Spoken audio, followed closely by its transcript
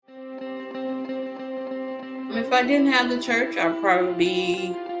If I didn't have the church, I'd probably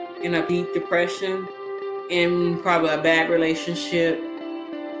be in a deep depression, in probably a bad relationship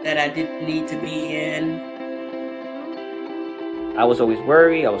that I didn't need to be in. I was always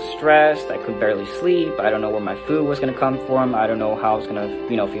worried, I was stressed, I could barely sleep, I don't know where my food was going to come from, I don't know how I was going to,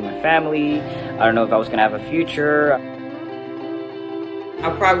 feed my family, I don't know if I was going to have a future.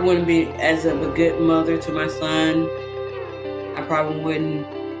 I probably wouldn't be as of a good mother to my son. I probably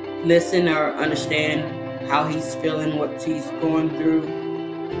wouldn't listen or understand how he's feeling, what he's going through.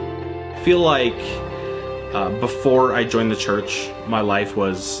 I feel like before I joined the church, my life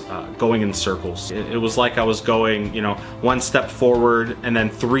was going in circles. It was like I was going, one step forward and then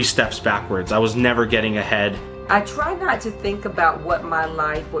 3 steps backwards. I was never getting ahead. I try not to think about what my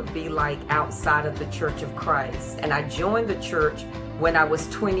life would be like outside of the Church of Christ. And I joined the church when I was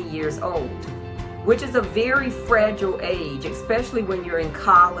 20 years old, which is a very fragile age, especially when you're in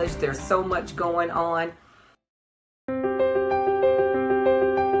college. There's so much going on.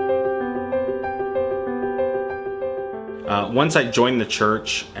 Once I joined the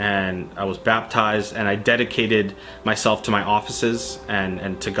church and I was baptized and I dedicated myself to my offices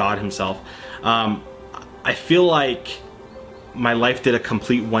and to God himself, I feel like my life did a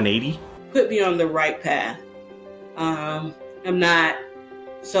complete 180. Put me on the right path. I'm not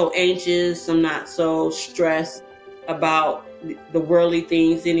so anxious. I'm not so stressed about the worldly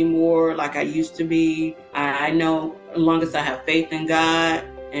things anymore like I used to be. I know as long as I have faith in God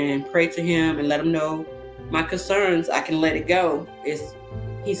and pray to him and let him know my concerns, I can let it go.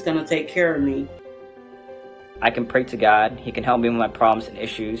 He's going to take care of me. I can pray to God. He can help me with my problems and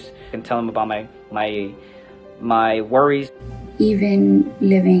issues. I can tell him about my worries. Even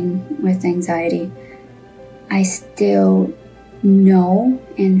living with anxiety, I still know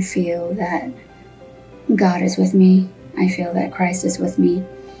and feel that God is with me. I feel that Christ is with me,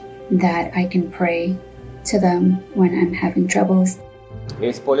 that I can pray to them when I'm having troubles.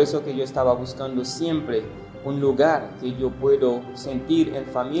 Es por eso que yo estaba buscando siempre un lugar que yo puedo sentir en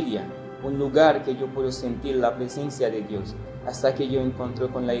familia, un lugar que yo puedo sentir la presencia de Dios, hasta que yo encontré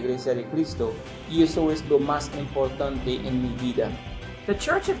con la Iglesia de Cristo, y eso es lo más importante en mi vida. The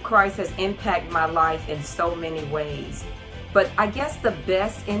Church of Christ has impacted my life in so many ways, but I guess the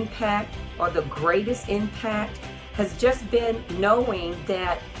best impact or the greatest impact has just been knowing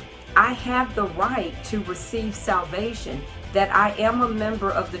that I have the right to receive salvation, that I am a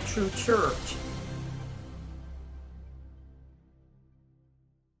member of the true church,